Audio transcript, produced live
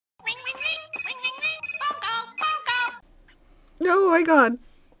Oh my god.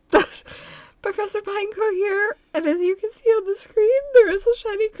 Professor Pineco here, and as you can see on the screen, there is a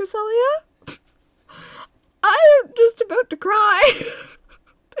shiny Cresselia. I am just about to cry.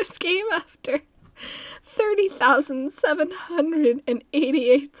 This game, after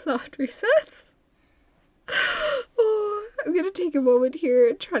 30,788 soft resets. Oh, I'm gonna take a moment here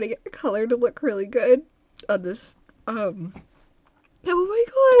and try to get the color to look really good on this. Oh my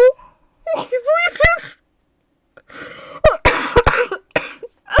god. I can't believe it.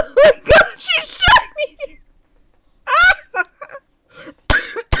 Oh my god, she's shiny!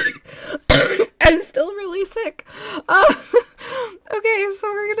 I'm still really sick. Okay,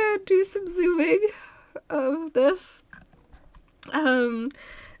 so we're gonna do some zooming of this. And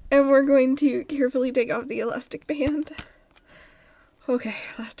we're going to carefully take off the elastic band. Okay,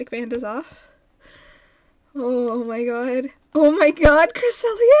 elastic band is off. Oh my god. Oh my god,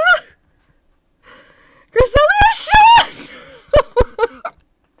 Cresselia! Cresselia SHONE!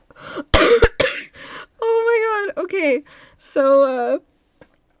 Oh my god. Okay, so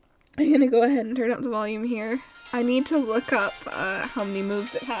I'm gonna go ahead and turn up the volume here. I need to look up how many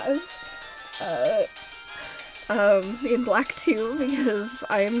moves it has in Black 2, because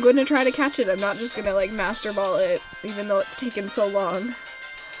I am going to try to catch it. I'm not just gonna like master ball it, even though it's taken so long.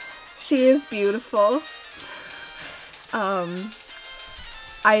 She is beautiful.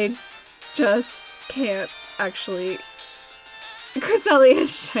 I just can't actually. Cresselia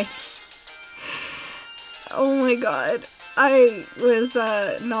is shiny. Oh my god. I was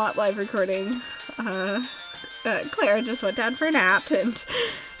not live recording. Clara just went down for a nap, and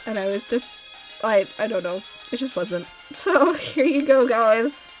I was just, I don't know, it just wasn't. So here you go,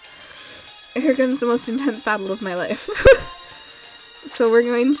 guys. Here comes the most intense battle of my life. So we're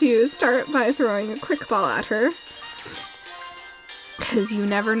going to start by throwing a quick ball at her, because you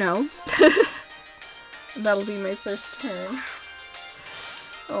never know. That'll be my first turn.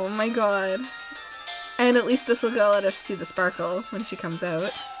 Oh my god. And at least this will go let us see the sparkle when she comes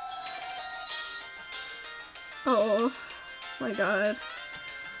out. Oh my god.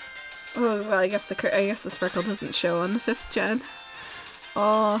 Oh well, I guess the sparkle doesn't show on the 5th gen.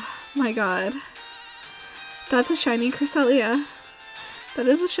 Oh my god. That's a shiny Cresselia. That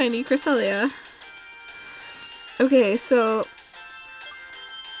is a shiny Cresselia. Okay, so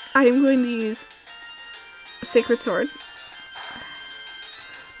I am going to use Sacred Sword.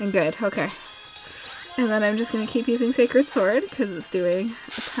 And good, okay. And then I'm just going to keep using Sacred Sword, because it's doing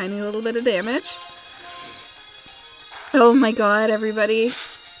a tiny little bit of damage. Oh my god, everybody.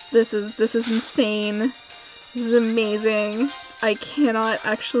 This is insane. This is amazing. I cannot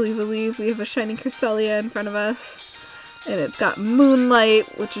actually believe we have a shiny Cresselia in front of us. And it's got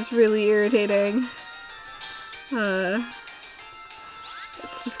moonlight, which is really irritating. It's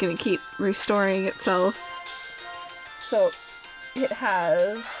just going to keep restoring itself. So, it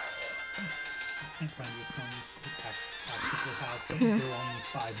has... Okay.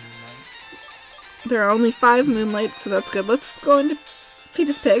 There are only 5 moonlights, so that's good. Let's go into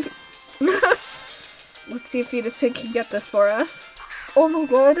Fetus Pig. Let's see if Fetus Pig can get this for us. Oh my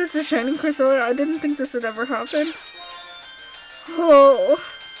god, it's a shiny Cresselia. I didn't think this would ever happen. Oh.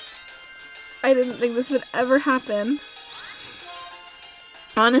 I didn't think this would ever happen.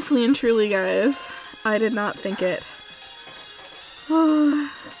 Honestly and truly, guys, I did not think it.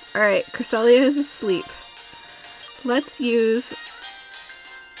 Oh. Alright, Cresselia is asleep. Let's use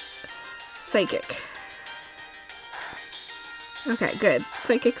Psychic. Okay, good.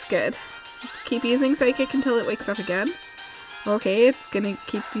 Psychic's good. Let's keep using Psychic until it wakes up again. Okay, it's gonna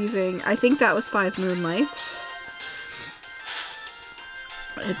keep using... I think that was 5 moonlights.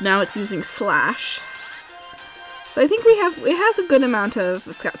 And now it's using Slash. So I think we have... It has a good amount of...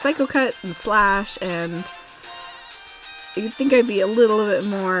 It's got Psycho Cut and Slash, and... You'd think I'd be a little bit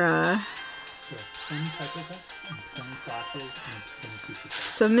more, 20 Psycho Cuts and 20 Slashes and 20 Creepy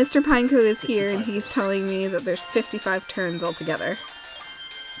Cuts. So Mr. Pineco is here, and he's telling me that there's 55 turns altogether.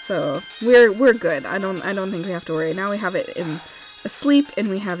 So we're good. I don't think we have to worry. Now we have it in asleep, and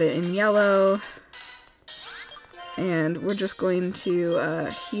we have it in yellow. And we're just going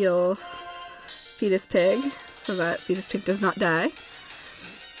to heal Fetus Pig so that Fetus Pig does not die.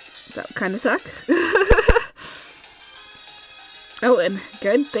 Does that kind of suck? Oh, and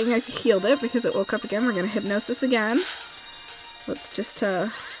good thing I healed it because it woke up again. We're going to Hypnosis again. Let's just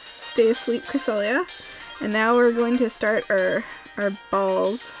stay asleep, Cresselia. And now we're going to start our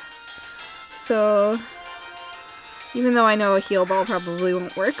balls. So, even though I know a heal ball probably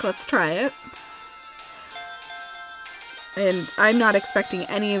won't work, let's try it. And I'm not expecting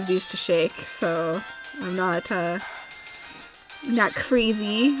any of these to shake, so I'm not not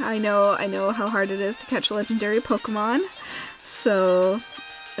crazy. I know how hard it is to catch legendary Pokemon. So,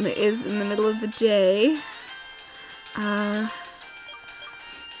 and it is in the middle of the day. I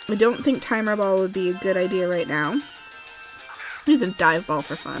don't think Timer Ball would be a good idea right now. Use a Dive Ball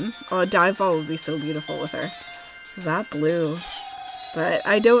for fun. Oh, a Dive Ball would be so beautiful with her. Is that blue? But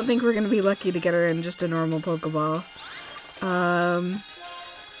I don't think we're going to be lucky to get her in just a normal Pokeball.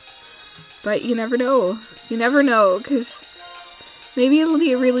 But you never know. You never know, because maybe it'll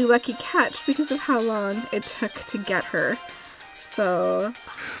be a really lucky catch because of how long it took to get her. So,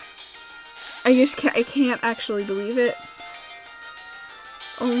 I can't actually believe it.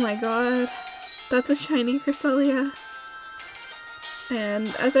 Oh my god. That's a shiny Cresselia.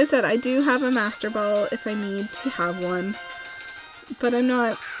 And as I said, I do have a Master Ball if I need to have one. But I'm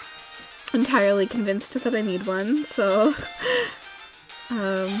not entirely convinced that I need one, so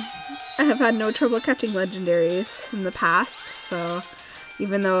I have had no trouble catching legendaries in the past, so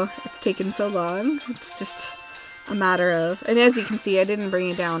even though it's taken so long, it's just a matter of, and as you can see, I didn't bring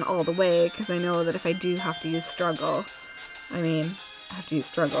it down all the way, because I know that if I do have to use Struggle, I mean, I have to use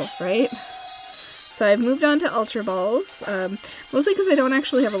Struggle, right? So I've moved on to Ultra Balls, mostly because I don't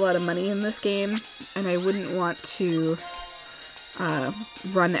actually have a lot of money in this game, and I wouldn't want to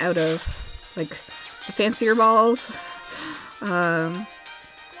run out of, like, the fancier balls.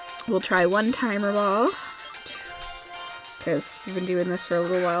 We'll try one Timer Ball, because we've been doing this for a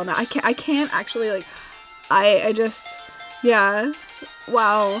little while now. I can't actually, like, I just, yeah,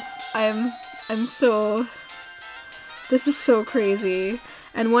 wow, I'm so, this is so crazy.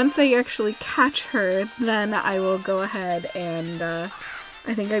 And once I actually catch her, then I will go ahead and, I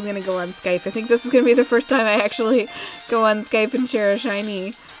think I'm gonna go on Skype. I think this is gonna be the first time I actually go on Skype and share a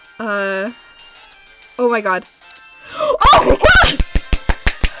shiny. Oh my god. Oh my god!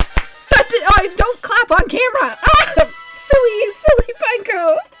 That did, oh, don't clap on camera! Ah! Silly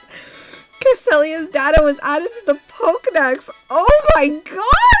Pineco! Cresselia's data was added to the Pokedex. Oh my god!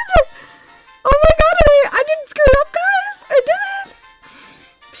 Oh my god, I didn't screw it up, guys! I did it!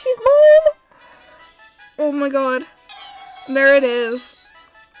 She's mine! Oh my god. There it is.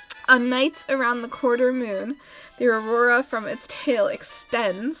 On nights around the quarter moon, the aurora from its tail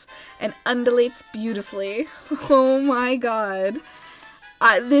extends and undulates beautifully. Oh my god.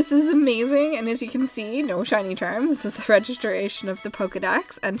 This is amazing, and as you can see, no shiny charm. This is the registration of the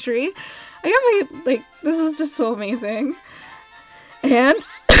Pokedex entry. I got my, like, this is just so amazing. And,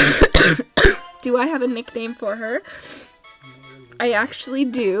 do I have a nickname for her? I actually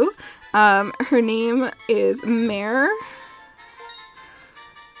do. Her name is Maraloon.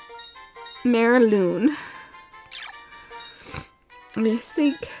 I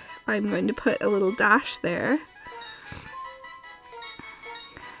think I'm going to put a little dash there.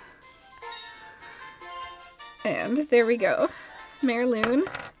 And there we go. Maraloon.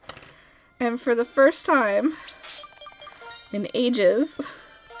 And for the first time in ages,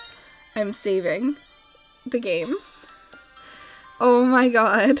 I'm saving the game. Oh my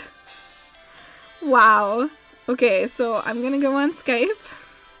god. Wow. Okay, so I'm gonna go on Skype.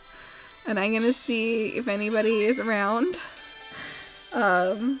 And I'm gonna see if anybody is around.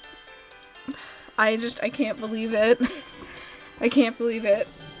 I can't believe it. I can't believe it.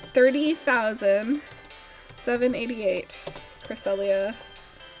 30,788. Cresselia.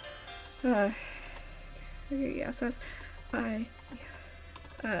 Yes, I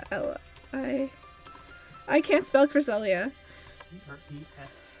can't spell Cresselia.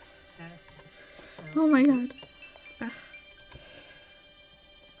 C-R-E-S-S. Oh my god.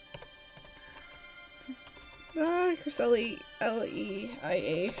 Cresselia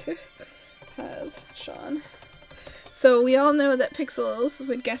Leia has Sean. So we all know that Pixels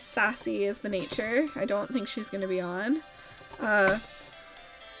would guess Sassy is the nature. I don't think she's gonna be on.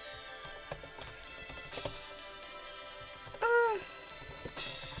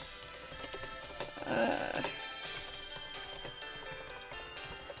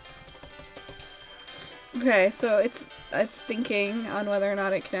 Okay, so it's thinking on whether or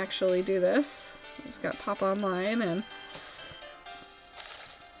not it can actually do this. It's got pop online and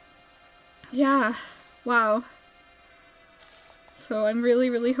yeah, wow. So I'm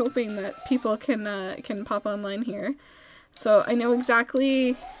really hoping that people can pop online here. So I know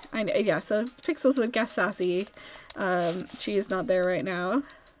exactly. Yeah. So Pixels would guess Sassy. She is not there right now.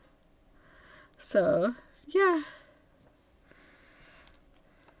 So yeah.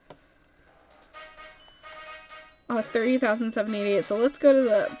 Oh, 30,788. So let's go to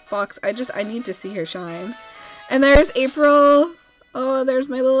the box. I need to see her shine. And there's April. Oh, there's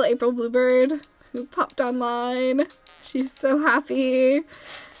my little April Bluebird who popped online. She's so happy.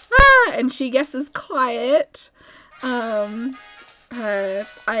 Ah, and she guesses quiet. I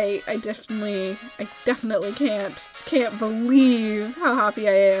definitely can't believe how happy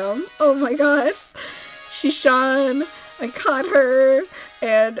I am. Oh my god. She's Sean. I caught her,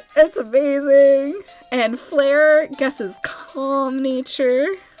 and it's amazing. And Flare guesses calm nature.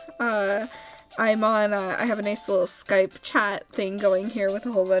 I'm on, I have a nice little Skype chat thing going here with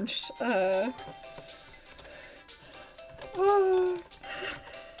a whole bunch,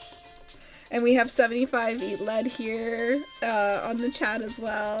 and we have 75 Eat Lead here, on the chat as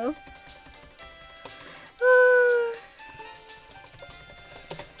well.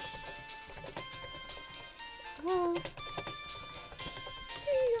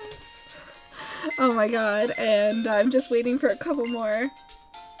 Yes. Oh my god, and I'm just waiting for a couple more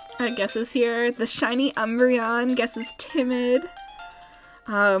guesses here. The shinyumbreon guesses timid.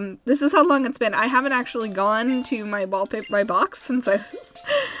 This is how long it's been. I haven't actually gone to my box since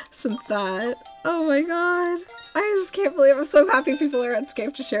that. Oh my god. I just can't believe I'm so happy people are on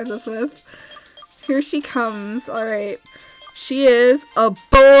Skype to share this with. Here she comes. Alright. She is a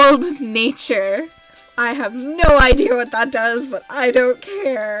bold nature. I have no idea what that does, but I don't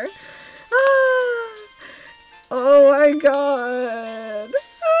care. Ah. Oh my god.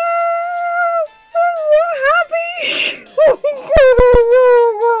 I'm so happy! Oh my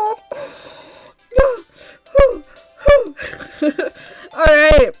god!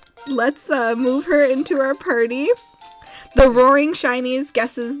 Alright, let's move her into our party. The Roaring Shinies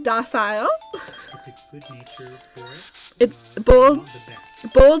guesses docile. It's a good nature for it. It's bold. Not the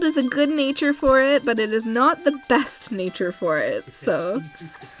best. Bold is a good nature for it, but it is not the best nature for it. It So increased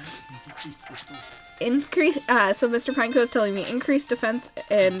defense and decreased physical attack. so Mr. Pineco is telling me increased defense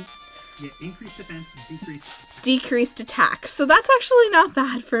and Yeah, increased defense, decreased attack. decreased attack. So that's actually not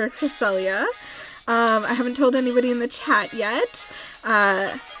bad for Cresselia. I haven't told anybody in the chat yet.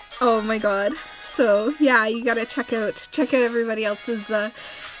 Oh my god. So yeah, you gotta check out everybody else's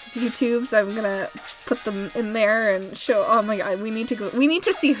YouTubes. I'm gonna put them in there and show. Oh my god, we need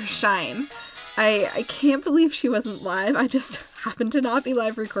to see her shine. I can't believe she wasn't live. I just happened to not be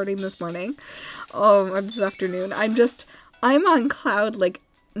live recording this morning. Or this afternoon. I'm on cloud like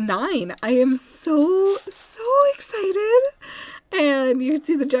 9. I am so excited. And you can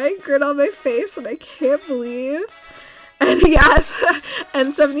see the giant grin on my face, and I can't believe. And yes,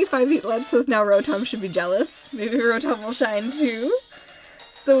 and 75 Eat Lead says now Rotom should be jealous. Maybe Rotom will shine too.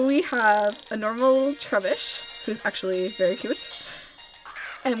 So we have a normal little Trubbish, who's actually very cute.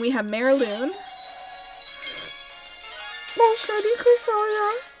 And we have Mariloon. Oh, shiny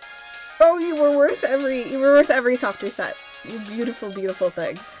Cresselia. Oh, you were worth every soft reset. You beautiful, beautiful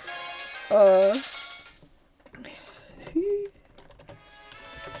thing.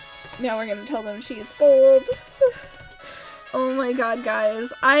 Now we're gonna tell them she is bold. Oh my god,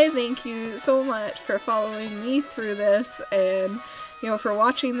 guys. I thank you so much for following me through this and, you know, for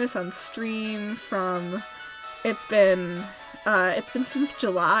watching this on stream from, it's been since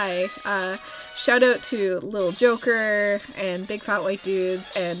July. Shout out to Little Joker and Big Fat White Dudes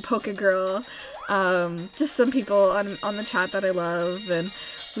and Polka Girl. Just some people on the chat that I love, and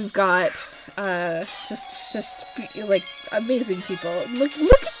we've got just like amazing people. Look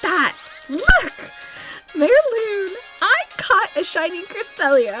at that! Look! Mariloon! I caught a shiny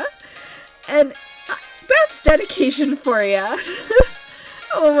Cresselia, and that's dedication for ya.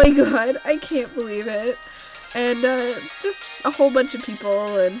 Oh my god, I can't believe it. And just a whole bunch of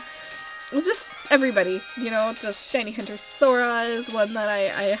people, and just everybody, you know. Just Shiny Hunter Sora is one that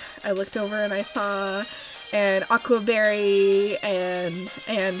I looked over and I saw, and Aquaberry,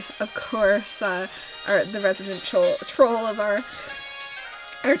 and of course the resident troll of our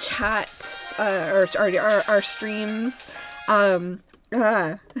chats, our streams,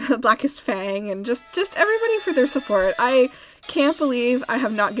 Blackest Fang, and just everybody for their support. I can't believe I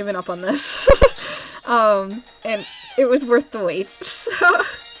have not given up on this. And it was worth the wait. So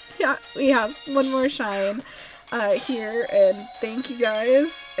yeah, we have one more shine here, and thank you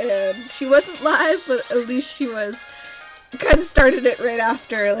guys. And she wasn't live, but at least she was kind of started it right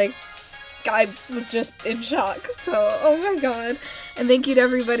after. Like, I was just in shock. So oh my god. And thank you to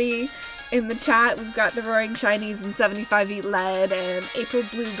everybody in the chat. We've got the Roaring Shinies and 75 Eat Lead and April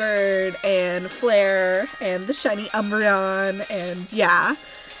Bluebird and Flare and the shinyumbreon, and yeah.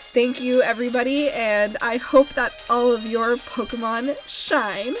 Thank you, everybody, and I hope that all of your Pokemon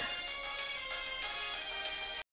shine.